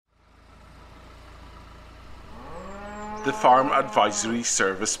the Farm Advisory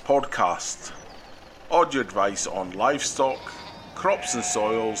Service podcast. Audio advice on livestock, crops and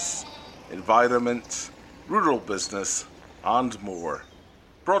soils, environment, rural business and more.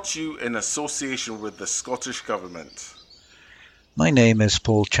 Brought to you in association with the Scottish Government. My name is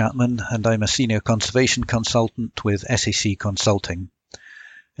Paul Chapman and I'm a Senior Conservation Consultant with SAC Consulting.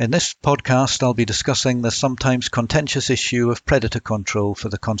 In this podcast I'll be discussing the sometimes contentious issue of predator control for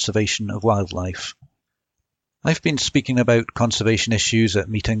the conservation of wildlife. I've been speaking about conservation issues at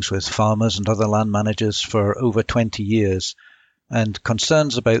meetings with farmers and other land managers for over 20 years, and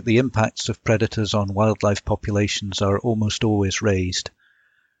concerns about the impacts of predators on wildlife populations are almost always raised.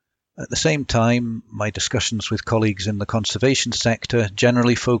 At the same time, my discussions with colleagues in the conservation sector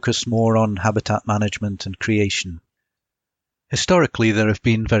generally focus more on habitat management and creation. Historically, there have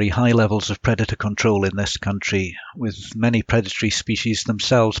been very high levels of predator control in this country, with many predatory species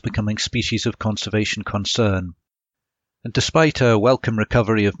themselves becoming species of conservation concern. And despite a welcome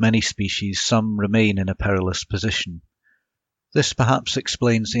recovery of many species, some remain in a perilous position. This perhaps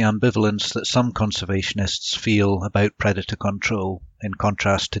explains the ambivalence that some conservationists feel about predator control, in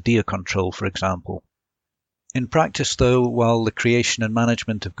contrast to deer control, for example. In practice, though, while the creation and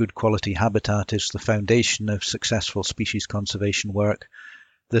management of good quality habitat is the foundation of successful species conservation work,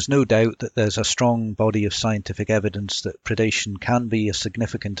 there's no doubt that there's a strong body of scientific evidence that predation can be a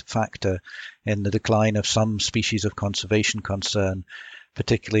significant factor in the decline of some species of conservation concern,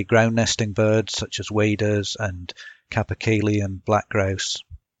 particularly ground nesting birds such as waders and capercaillie and black grouse.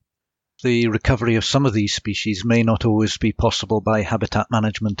 The recovery of some of these species may not always be possible by habitat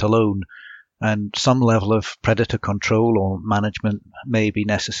management alone, and some level of predator control or management may be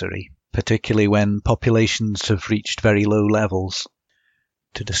necessary, particularly when populations have reached very low levels.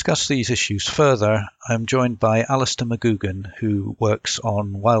 To discuss these issues further, I'm joined by Alastair MacGugan, who works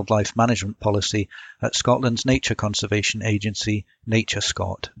on wildlife management policy at Scotland's nature conservation agency,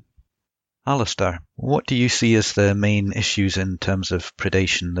 NatureScot. Alastair, what do you see as the main issues in terms of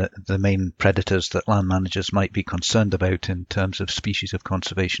predation, the main predators that land managers might be concerned about in terms of species of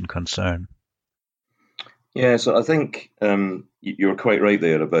conservation concern? Yeah, so I think you're quite right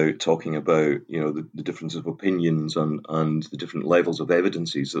there about talking about the difference of opinions and the different levels of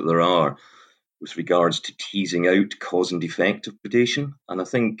evidences that there are with regards to teasing out cause and effect of predation. And I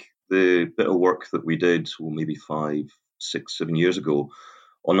think the bit of work that we did, maybe 5, 6, 7 years ago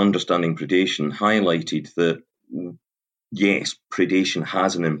on understanding predation highlighted that yes, predation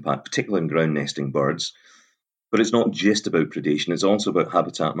has an impact, particularly in ground nesting birds, but it's not just about predation; it's also about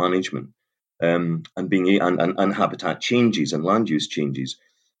habitat management. And habitat changes and land use changes,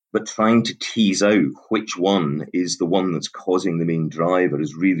 but trying to tease out which one is the one that's causing the main driver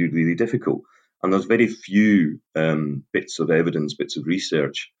is really, really difficult. And there's very few bits of evidence, bits of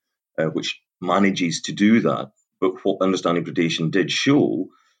research, which manages to do that. But what understanding predation did show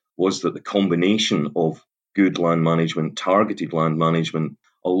was that the combination of good land management, targeted land management,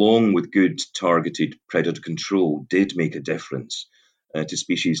 along with good targeted predator control did make a difference to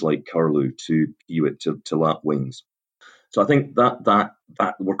species like curlew, to peewit, to lapwings. So I think that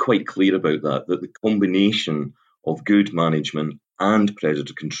we're quite clear about that the combination of good management and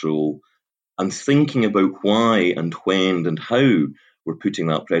predator control and thinking about why and when and how we're putting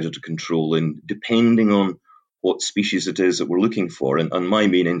that predator control in, depending on what species it is that we're looking for. And my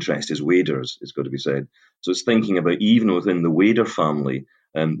main interest is waders, it's got to be said. So it's thinking about even within the wader family,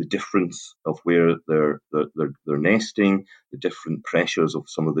 the difference of where they're nesting, the different pressures of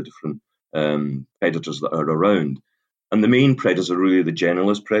some of the different predators that are around. And the main predators are really the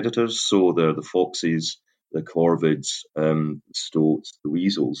generalist predators, so they're the foxes, the corvids, the stoats, the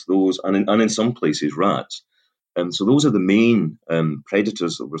weasels, those, and in some places rats. So those are the main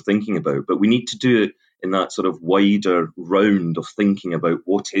predators that we're thinking about, but we need to do it in that sort of wider round of thinking about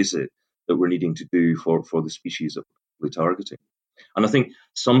what is it that we're needing to do for the species that we're targeting. And I think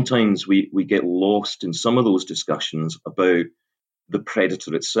sometimes we get lost in some of those discussions about the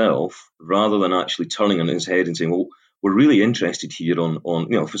predator itself, rather than actually turning on its head and saying, well, we're really interested here on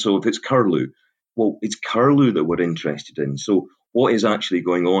so if it's curlew, well, it's curlew that we're interested in. So what is actually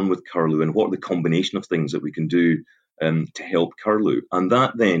going on with curlew and what are the combination of things that we can do to help curlew? And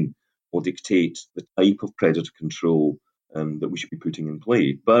that then will dictate the type of predator control that we should be putting in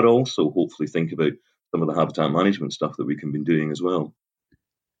play, but also hopefully think about some of the habitat management stuff that we can be doing as well.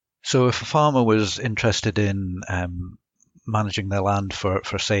 So if a farmer was interested in managing their land for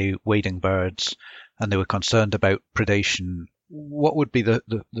say, wading birds, and they were concerned about predation, what would be the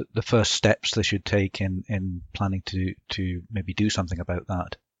first steps they should take in planning to maybe do something about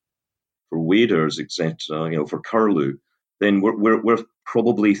that? For waders, etc., for curlew, then we're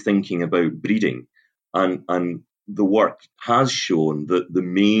probably thinking about breeding, and the work has shown that the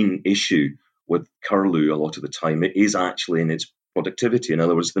main issue with curlew a lot of the time it is actually in its productivity. In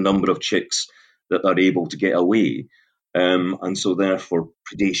other words, the number of chicks that are able to get away. And so therefore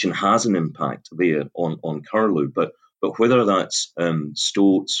predation has an impact there on curlew. But whether that's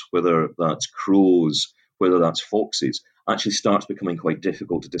stoats, whether that's crows, whether that's foxes, actually starts becoming quite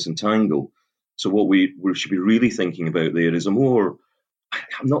difficult to disentangle. So what we should be really thinking about there is I'm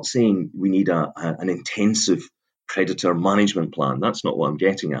not saying we need an intensive predator management plan. That's not what I'm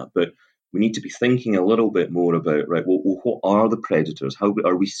getting at. But we need to be thinking a little bit more about, right, well, what are the predators? How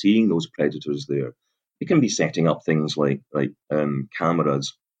are we seeing those predators there? We can be setting up things like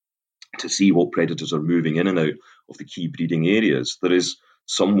cameras to see what predators are moving in and out of the key breeding areas. There is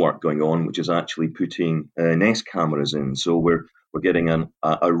some work going on which is actually putting nest cameras in. So we're getting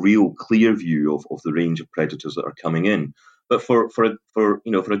a real clear view of the range of predators that are coming in. But for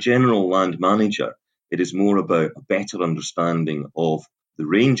a general land manager, it is more about a better understanding of the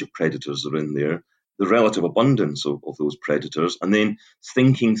range of predators that are in there, the relative abundance of those predators, and then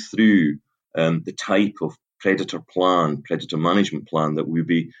thinking through the type of predator management plan that we'll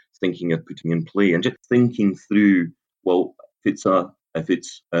be thinking of putting in play, and just thinking through, well, if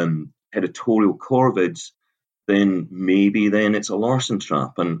it's territorial corvids, then maybe it's a larsen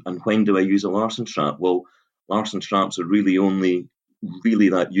trap. And when do I use a larsen trap? Well, larsen traps are really only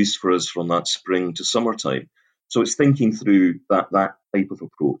that use for us from that spring to summertime. So it's thinking through that type of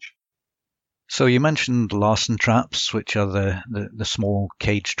approach. So you mentioned larsen traps, which are the small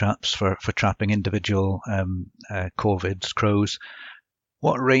cage traps for trapping individual corvids, crows.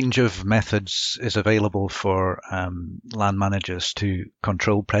 What range of methods is available for land managers to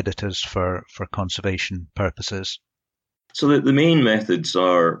control predators for conservation purposes? So the main methods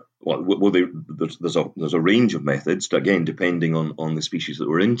are, there's a range of methods, again, depending on the species that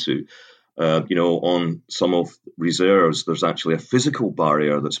we're into. On some of reserves, there's actually a physical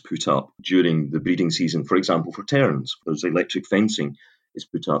barrier that's put up during the breeding season. For example, for terns, there's electric fencing is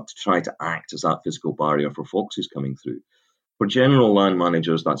put up to try to act as that physical barrier for foxes coming through. For general land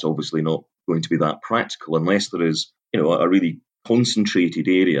managers, that's obviously not going to be that practical unless there is, a really concentrated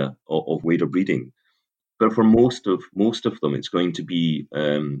area of waders breeding. But for most of them, it's going to be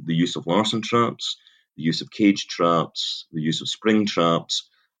the use of larsen traps, the use of cage traps, the use of spring traps,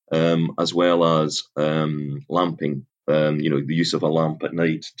 as well as lamping, the use of a lamp at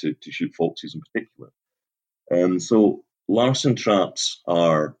night to shoot foxes in particular. So larsen traps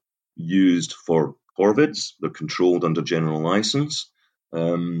are used for corvids. They're controlled under general license.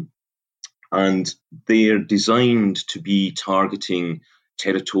 And they're designed to be targeting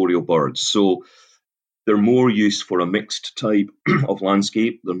territorial birds. So they're more used for a mixed type of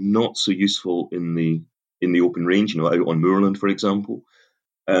landscape. They're not so useful in the open range, out on moorland, for example.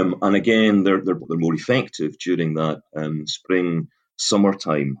 And again, they're more effective during that spring,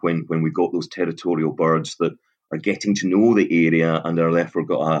 summertime when we've got those territorial birds that are getting to know the area and are therefore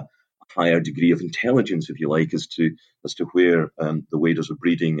got a higher degree of intelligence, if you like, as to where the waders are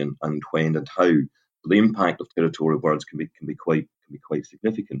breeding and when and how. So the impact of territorial birds can be quite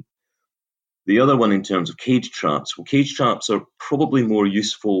significant. The other one in terms of cage traps, well, cage traps are probably more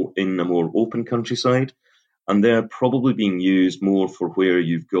useful in a more open countryside, and they're probably being used more for where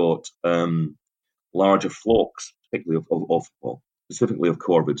you've got larger flocks, particularly specifically of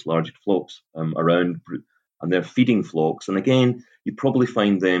corvids, larger flocks around, and they're feeding flocks. And again, you probably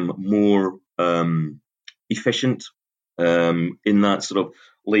find them more efficient in that sort of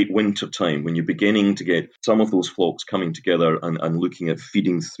late winter time when you're beginning to get some of those flocks coming together and looking at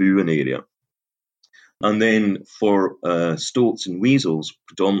feeding through an area. And then for stoats and weasels,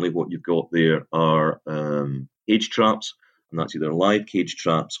 predominantly what you've got there are cage traps, and that's either live cage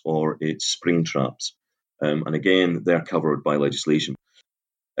traps or it's spring traps. And again, they're covered by legislation.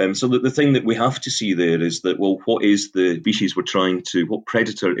 So the thing that we have to see there is that, well, what is the species what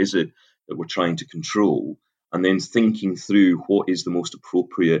predator is it that we're trying to control? And then thinking through what is the most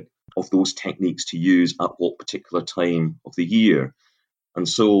appropriate of those techniques to use at what particular time of the year. And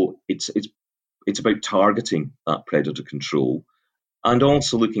so it's about targeting that predator control and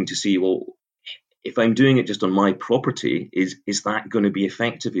also looking to see, well, if I'm doing it just on my property, is that going to be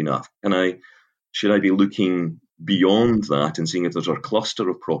effective enough? Should I be looking beyond that and seeing if there's a cluster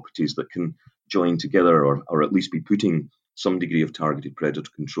of properties that can join together or at least be putting some degree of targeted predator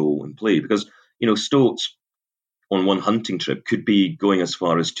control in play? Because, stoats on one hunting trip could be going as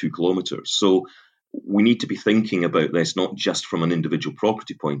far as 2 kilometres. So we need to be thinking about this not just from an individual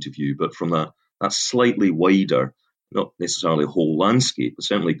property point of view, but from that slightly wider, not necessarily a whole landscape, but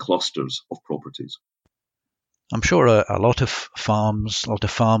certainly clusters of properties. I'm sure a lot of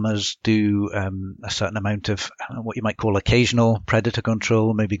farmers do a certain amount of what you might call occasional predator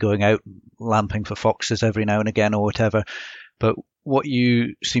control, maybe going out lamping for foxes every now and again or whatever. But what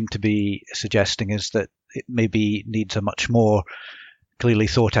you seem to be suggesting is that it maybe needs a much more clearly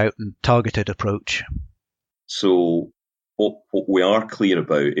thought out and targeted approach. So what we are clear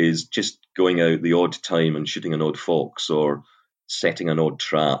about is just going out the odd time and shooting an odd fox or setting an odd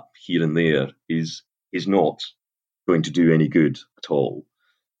trap here and there is not going to do any good at all.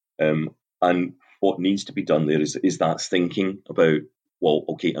 And what needs to be done there is that thinking about, well,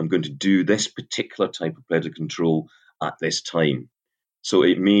 okay, I'm going to do this particular type of predator control at this time. So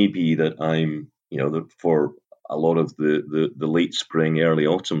it may be that I'm, for a lot of the late spring, early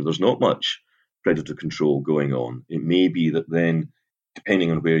autumn, there's not much predator control going on. It may be that then,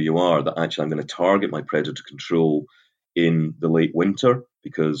 depending on where you are, that actually I'm going to target my predator control in the late winter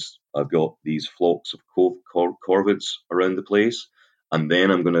because I've got these flocks of corvids around the place. And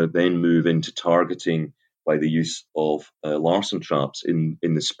then I'm going to then move into targeting by the use of larsen traps in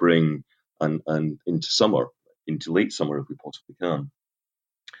the spring and into summer, into late summer if we possibly can.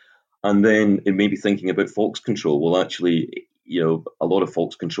 And then it may be thinking about fox control. Well, actually, a lot of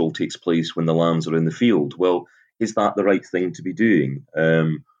fox control takes place when the lambs are in the field. Well, is that the right thing to be doing?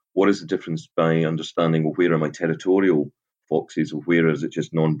 What is the difference by understanding, well, where are my territorial foxes, or where is it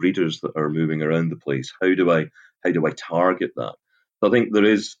just non-breeders that are moving around the place? How do I target that? So I think there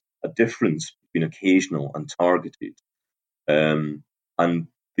is a difference between occasional and targeted. And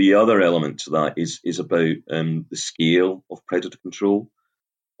the other element to that is about the scale of predator control.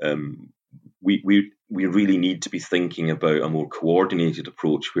 We really need to be thinking about a more coordinated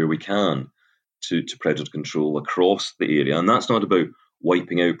approach where we can to predator control across the area. And that's not about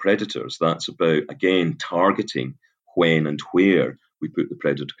wiping out predators. That's about, again, targeting when and where we put the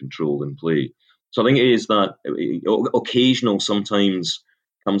predator control in play. So I think it is that occasional sometimes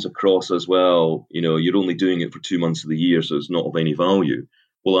comes across as, well, you're only doing it for 2 months of the year, so it's not of any value.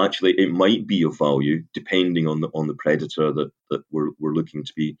 Well, actually, it might be of value depending on the predator that we're looking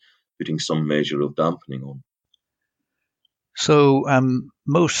to be putting some measure of dampening on. So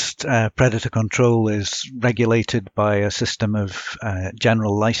most predator control is regulated by a system of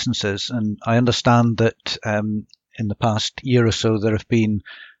general licenses, and I understand that in the past year or so there have been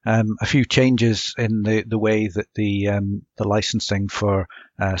a few changes in the way that the licensing for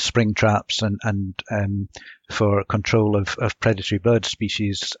spring traps and for control of predatory bird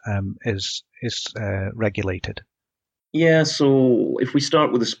species is regulated. Yeah, so if we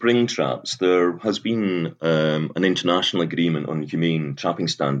start with the spring traps, there has been an international agreement on humane trapping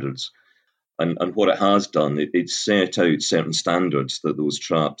standards. And what it has done, it's set out certain standards that those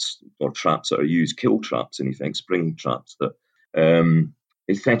traps, or traps that are used, kill traps in effect, spring traps, that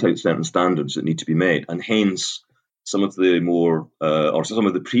it set out certain standards that need to be met. And hence, some of the more, or some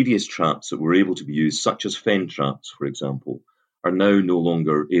of the previous traps that were able to be used, such as fen traps, for example, are now no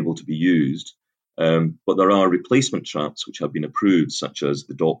longer able to be used. But there are replacement traps which have been approved, such as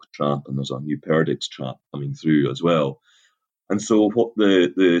the dock trap, and there's a new Perdix trap coming through as well. And so what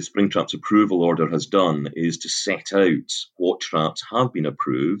the spring traps approval order has done is to set out what traps have been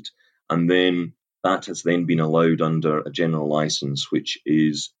approved, and then that has then been allowed under a general license, which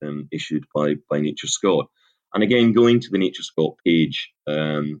is issued by NatureScot. And again, going to the NatureScot page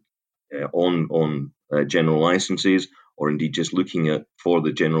on general licenses, or indeed just looking for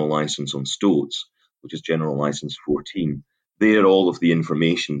the general license on stoats, which is general license 14, there all of the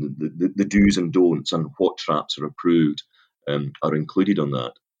information, the do's and don'ts, and what traps are approved are included on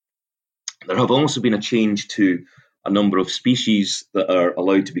that. There have also been a change to a number of species that are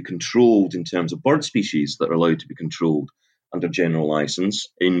allowed to be controlled in terms of bird species that are allowed to be controlled under general license,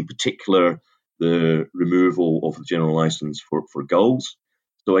 in particular the removal of the general license for gulls.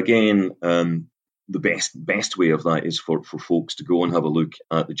 So again, the best way of that is for folks to go and have a look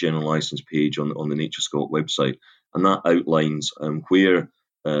at the general license page on the NatureScot website, and that outlines where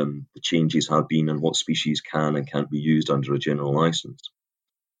the changes have been and what species can and can't be used under a general license.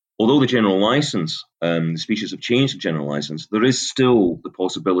 Although the general license, the species have changed the general license, there is still the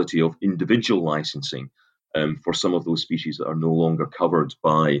possibility of individual licensing for some of those species that are no longer covered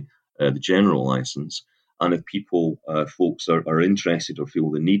by the general license. And if folks are interested or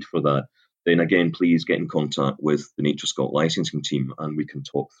feel the need for that, then again, please get in contact with the NatureScot licensing team and we can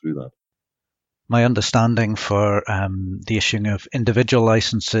talk through that. My understanding for the issuing of individual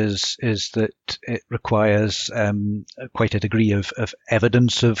licenses is that it requires quite a degree of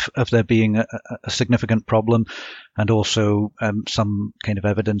evidence of there being a significant problem, and also some kind of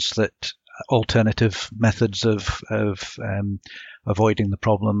evidence that alternative methods of avoiding the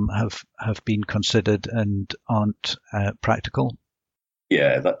problem have been considered and aren't practical?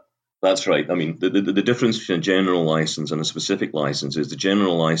 Yeah, that's right. I mean, the difference between a general license and a specific license is the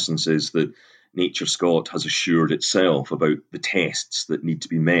general license is that NatureScot has assured itself about the tests that need to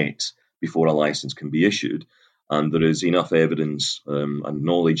be met before a license can be issued. And there is enough evidence and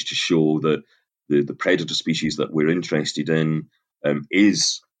knowledge to show that the predator species that we're interested in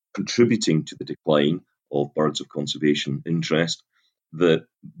is contributing to the decline of birds of conservation interest, that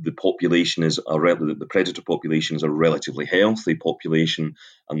the population is the predator population is a relatively healthy population,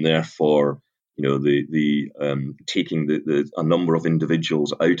 and therefore, taking a number of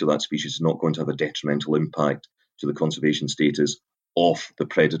individuals out of that species is not going to have a detrimental impact to the conservation status of the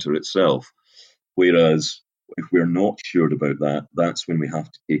predator itself. Whereas if we're not sure about that, that's when we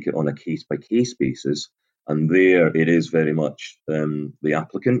have to take it on a case-by-case basis. And there it is very much the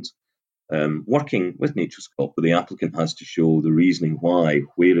applicant working with NatureScot, but the applicant has to show the reasoning why,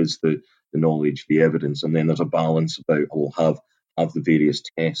 where is the knowledge, the evidence, and then there's a balance about, have the various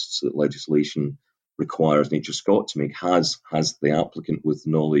tests that legislation requires NatureScot to make, has the applicant with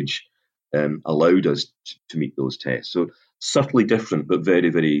knowledge allowed us to meet those tests. So subtly different, but very,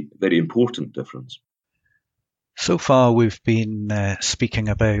 very, very important difference. So far, we've been speaking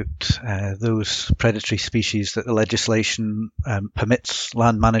about those predatory species that the legislation permits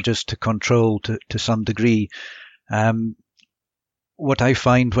land managers to control to some degree. What I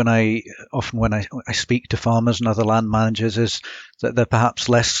find when I speak to farmers and other land managers is that they're perhaps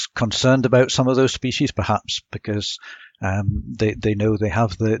less concerned about some of those species, perhaps because they know they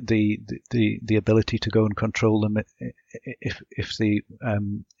have the ability to go and control them if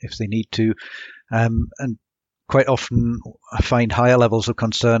they need to, and quite often I find higher levels of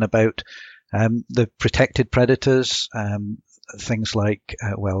concern about the protected predators, things like,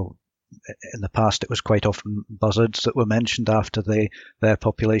 in the past it was quite often buzzards that were mentioned after their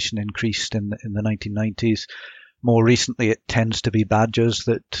population increased in the 1990s. More recently it tends to be badgers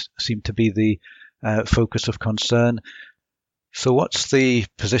that seem to be the focus of concern. So what's the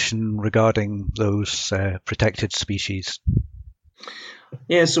position regarding those protected species?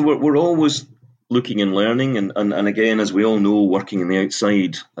 Yeah, so we're always looking and learning, and again, as we all know, working on the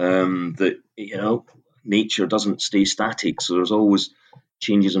outside, that nature doesn't stay static. So there's always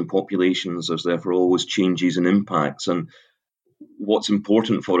changes in populations. There's therefore always changes in impacts. And what's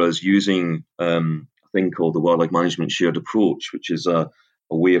important for us using a thing called the Wildlife Management Shared Approach, which is a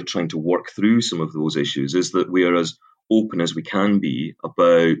way of trying to work through some of those issues, is that we are as open as we can be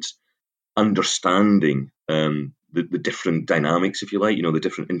about understanding the different dynamics, if you like, the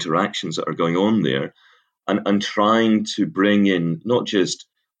different interactions that are going on there, and trying to bring in not just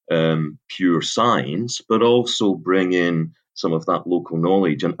pure science, but also bring in some of that local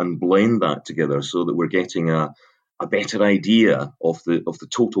knowledge and blend that together so that we're getting a better idea of the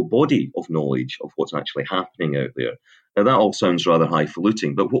total body of knowledge of what's actually happening out there. Now, that all sounds rather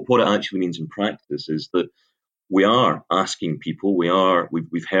highfalutin, but what it actually means in practice is that we are asking people,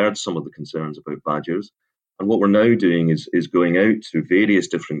 we've heard some of the concerns about badgers, and what we're now doing is going out to various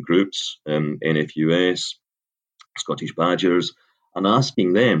different groups, NFUS, Scottish Badgers, and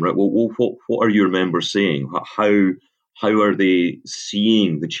asking them, right, well, what are your members saying? How are they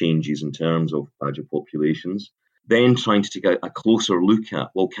seeing the changes in terms of badger populations? Then trying to take a closer look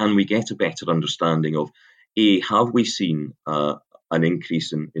at, well, can we get a better understanding of, have we seen an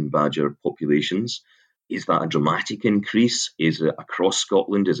increase in badger populations? Is that a dramatic increase? Is it across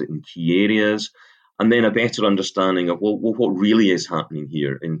Scotland? Is it in key areas? And then a better understanding of, well, what really is happening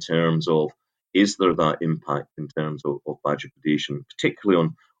here in terms of, is there that impact in terms of badger predation, particularly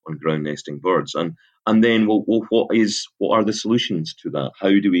on ground nesting birds? And then, what are the solutions to that? How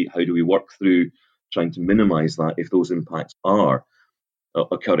do we work through trying to minimise that if those impacts are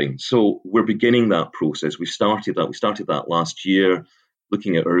occurring? So we're beginning that process. We started that last year,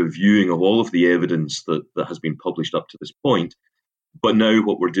 looking at a reviewing of all of the evidence that has been published up to this point. But now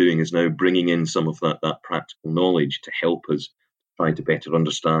what we're doing is now bringing in some of that practical knowledge to help us try to better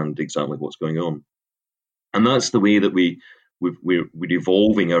understand exactly what's going on. And that's the way that we're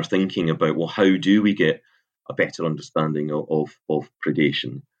evolving our thinking about, well, how do we get a better understanding of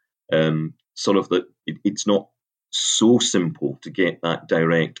predation? Sort of that it's not so simple to get that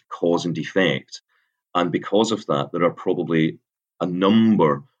direct cause and effect. And because of that, there are probably a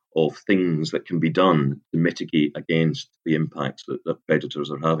number of things that can be done to mitigate against the impacts that predators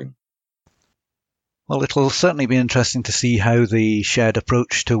are having. Well, it'll certainly be interesting to see how the shared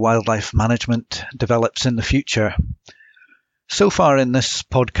approach to wildlife management develops in the future. So far in this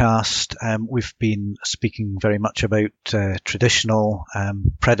podcast, we've been speaking very much about traditional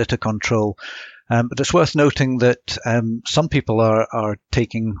predator control, but it's worth noting that some people are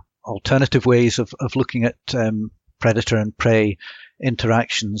taking alternative ways of looking at predator and prey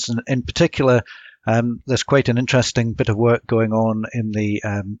interactions. And in particular, there's quite an interesting bit of work going on in the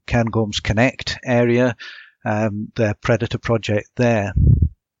Cairngorms Connect area, their predator project there.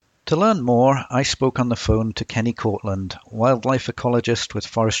 To learn more, I spoke on the phone to Kenny Kortland, wildlife ecologist with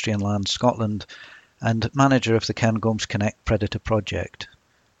Forestry and Land Scotland and manager of the Cairngorms Connect Predator Project.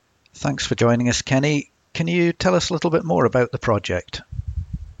 Thanks for joining us, Kenny. Can you tell us a little bit more about the project?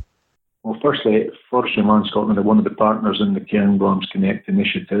 Well, firstly, Forestry and Land Scotland are one of the partners in the Cairngorms Connect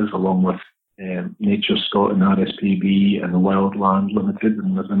initiative, along with NatureScot and RSPB and the Wildland Limited,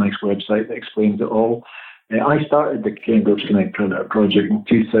 and there's a nice website that explains it all. I started the Cairngorms Connect Predator Project in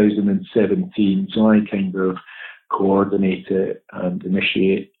 2017, so I kind of coordinate it and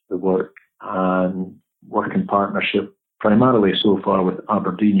initiate the work and work in partnership primarily so far with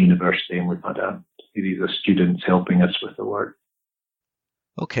Aberdeen University, and we've had a series of students helping us with the work.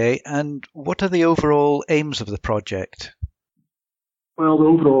 Okay, and what are the overall aims of the project? Well, the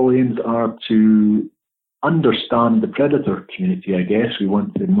overall aims are to understand the predator community, I guess. We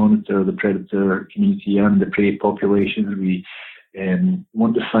want to monitor the predator community and the prey populations. We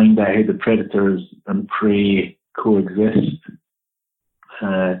want to find out how the predators and prey coexist.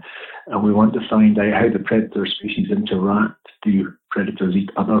 And we want to find out how the predator species interact. Do predators eat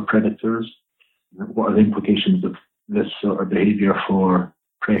other predators? What are the implications of this sort of behaviour for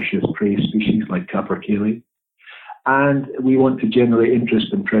precious prey species like capercaillie? And we want to generate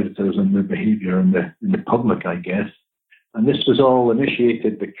interest in predators and their behaviour in the public, I guess. And this was all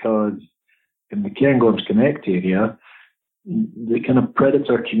initiated because in the Cairngorms Connect area, the kind of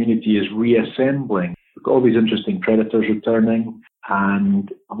predator community is reassembling. We've got all these interesting predators returning,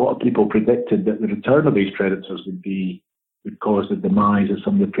 and a lot of people predicted that the return of these predators would cause the demise of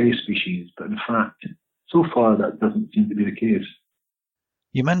some of the prey species. But in fact, so far that doesn't seem to be the case.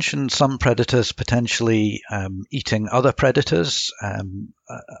 You mentioned some predators potentially eating other predators,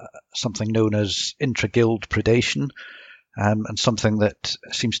 something known as intra-guild predation, and something that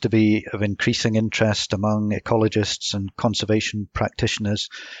seems to be of increasing interest among ecologists and conservation practitioners.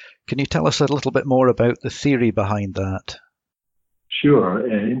 Can you tell us a little bit more about the theory behind that? Sure.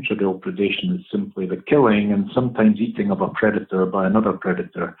 Intra-guild predation is simply the killing and sometimes eating of a predator by another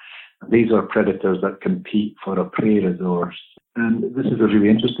predator. These are predators that compete for a prey resource. And this is a really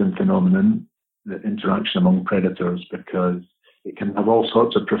interesting phenomenon, the interaction among predators, because it can have all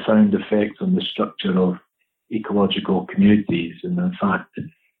sorts of profound effects on the structure of ecological communities. And in fact,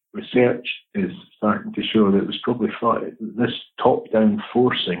 research is starting to show that it was probably thought this top-down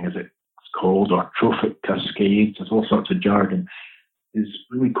forcing, as it's called, or trophic cascades, there's all sorts of jargon, is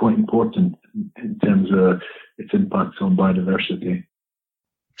really quite important in terms of its impacts on biodiversity.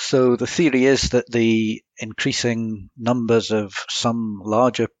 So the theory is that the increasing numbers of some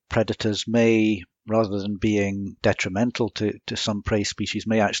larger predators may, rather than being detrimental to some prey species,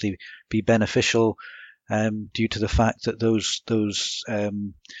 may actually be beneficial due to the fact that those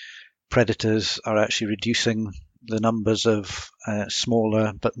predators are actually reducing the numbers of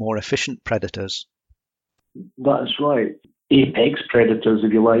smaller but more efficient predators. That's right. Apex predators,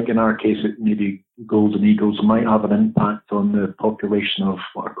 if you like, in our case, it maybe golden eagles, might have an impact on the population of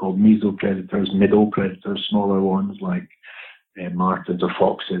what are called mesopredators, middle predators, smaller ones like martens or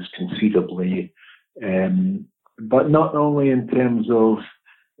foxes, conceivably. But not only in terms of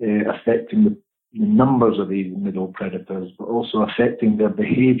affecting the numbers of these middle predators, but also affecting their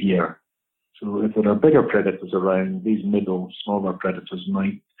behaviour. So if there are bigger predators around, these middle, smaller predators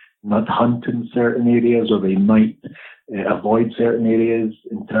might not hunt in certain areas, or they might avoid certain areas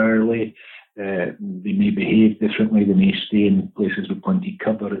entirely. They may behave differently. They may stay in places with plenty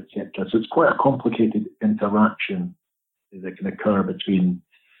cover, etc. So it's quite a complicated interaction that can occur between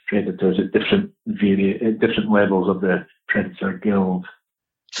predators at different levels of the predator guild.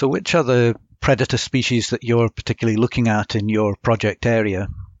 So which are the predator species that you're particularly looking at in your project area?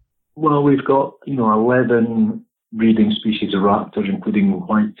 Well, we've got 11 breeding species of raptors, including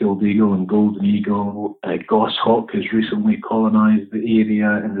white-tailed eagle and golden eagle. Goshawk has recently colonised the area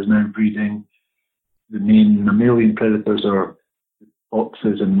and is now breeding. The main mammalian predators are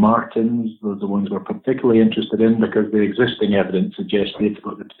foxes and martens. Those are the ones we're particularly interested in because the existing evidence suggests they've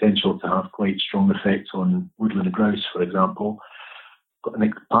got the potential to have quite strong effects on woodland grouse, for example. Got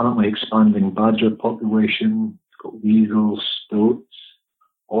an apparently expanding badger population. It's got weasels, stoats,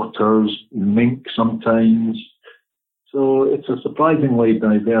 otters, mink sometimes. So it's a surprisingly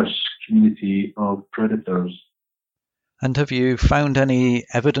diverse community of predators. And have you found any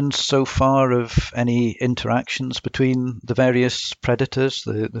evidence so far of any interactions between the various predators,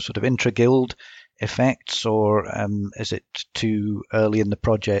 the sort of intra-guild effects, or is it too early in the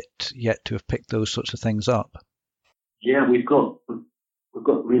project yet to have picked those sorts of things up? Yeah, we've got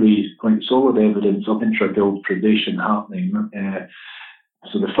really quite solid evidence of intra-guild predation happening.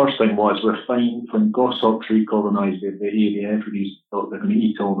 So the first thing was we're fine when goshawks recolonised the area. Everybody thought they're going to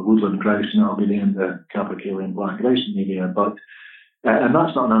eat all the woodland grouse and that'll be the end of the Capercaillie black grouse in the area. But and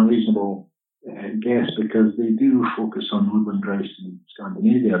that's not an unreasonable guess because they do focus on woodland grouse in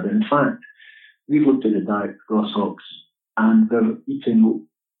Scandinavia. But in fact, we've looked at the diet of goshawks and they're eating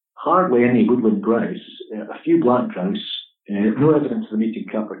hardly any woodland grouse, a few black grouse, no evidence of them eating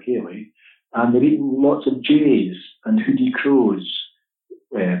Capercaillie, and they're eating lots of jays and hoodie crows,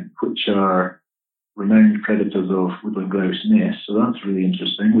 which are renowned predators of woodland grouse nests. So that's really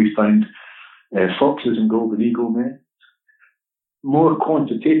interesting. We found foxes and golden eagle nests. More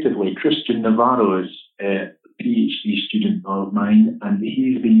quantitatively, Christian Navarro is a PhD student of mine, and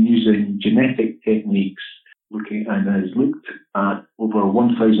he's been using genetic techniques and has looked at over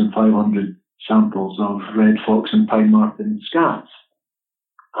 1,500 samples of red fox and pine marten scats.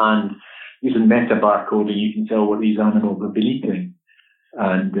 And using meta-barcoding, you can tell what these animals have been eating.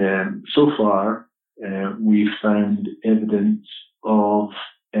 And so far, we've found evidence of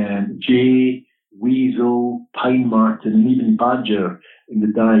jay, weasel, pine marten, and even badger in the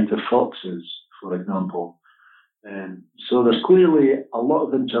diet of foxes, for example. So there's clearly a lot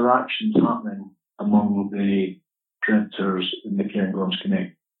of interactions happening among the predators in the Cairngorms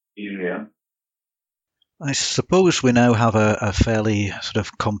Connect area. I suppose we now have a fairly sort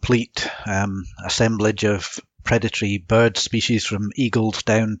of complete assemblage of predatory bird species, from eagles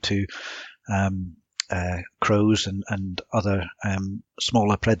down to crows and other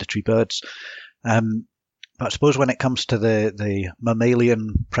smaller predatory birds. But I suppose when it comes to the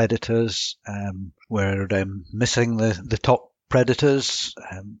mammalian predators, we're missing the top predators.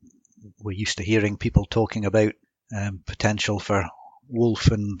 We're used to hearing people talking about potential for wolf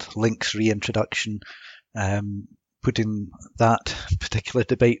and lynx reintroduction. Putting that particular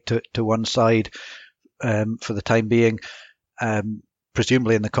debate to one side for the time being,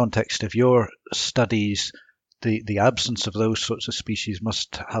 presumably in the context of your studies, the absence of those sorts of species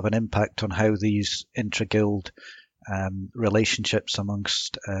must have an impact on how these intra-guild relationships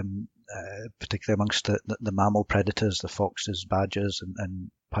amongst, particularly amongst the mammal predators, the foxes, badgers,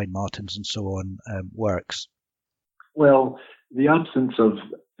 and pine martens and so on, works. Well, the absence of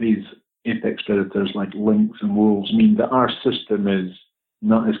these apex predators like lynx and wolves mean that our system is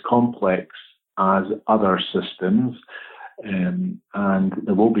not as complex as other systems, and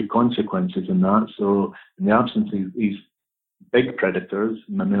there will be consequences in that. So in the absence of these big predators,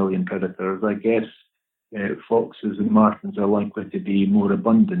 mammalian predators, I guess foxes and martens are likely to be more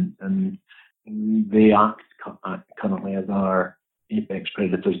abundant, and they act currently as our apex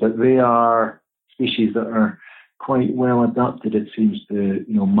predators, but they are species that are quite well adapted, it seems, to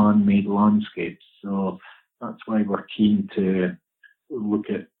man-made landscapes. So that's why we're keen to look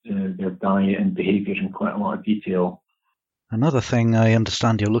at their diet and behaviour in quite a lot of detail. Another thing I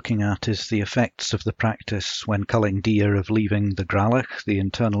understand you're looking at is the effects of the practice when culling deer of leaving the gralach, the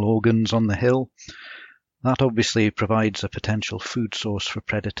internal organs, on the hill. That obviously provides a potential food source for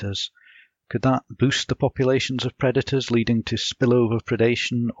predators. Could that boost the populations of predators, leading to spillover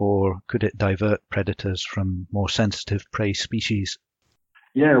predation, or could it divert predators from more sensitive prey species?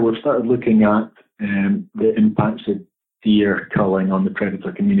 Yeah, we've started looking at the impacts of deer culling on the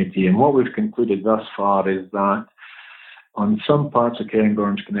predator community, and what we've concluded thus far is that on some parts of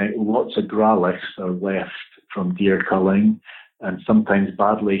Cairngorms Connect, lots of gralachs are left from deer culling, and sometimes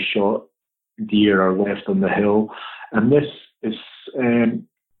badly shot deer are left on the hill, and this is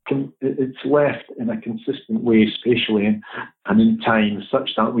it's left in a consistent way spatially and in time, such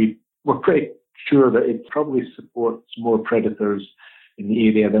that we're pretty sure that it probably supports more predators in the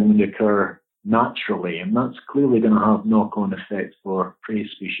area than would occur naturally, and that's clearly going to have knock-on effects for prey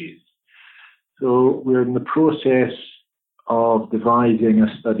species. So we're in the process of devising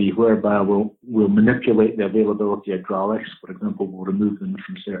a study whereby we'll manipulate the availability of gralachs. For example, we'll remove them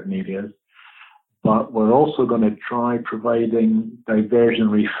from certain areas. But we're also going to try providing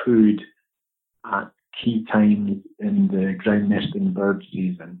diversionary food at key times in the ground nesting bird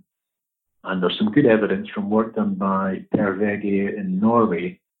season. And there's some good evidence from work done by Per Vegge in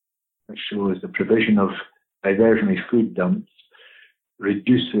Norway that shows the provision of diversionary food dumps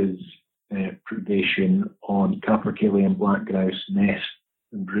reduces predation on Capercaillie and black grouse nests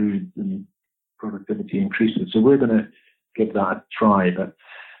and broods, and productivity increases. So we're going to give that a try, but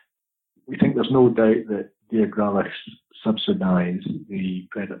we think there's no doubt that deer gralis subsidise the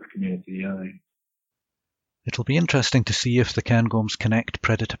predator community. It'll be interesting to see if the Cairngorms Connect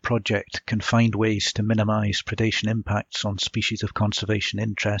Predator project can find ways to minimise predation impacts on species of conservation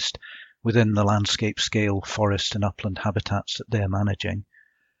interest within the landscape scale forest and upland habitats that they're managing.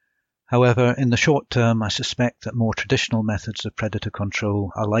 However, in the short term, I suspect that more traditional methods of predator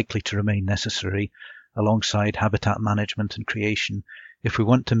control are likely to remain necessary alongside habitat management and creation if we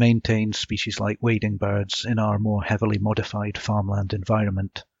want to maintain species like wading birds in our more heavily modified farmland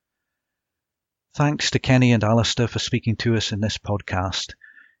environment. Thanks to Kenny and Alastair for speaking to us in this podcast.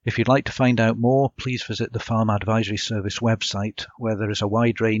 If you'd like to find out more, please visit the Farm Advisory Service website, where there is a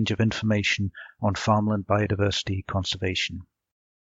wide range of information on farmland biodiversity conservation.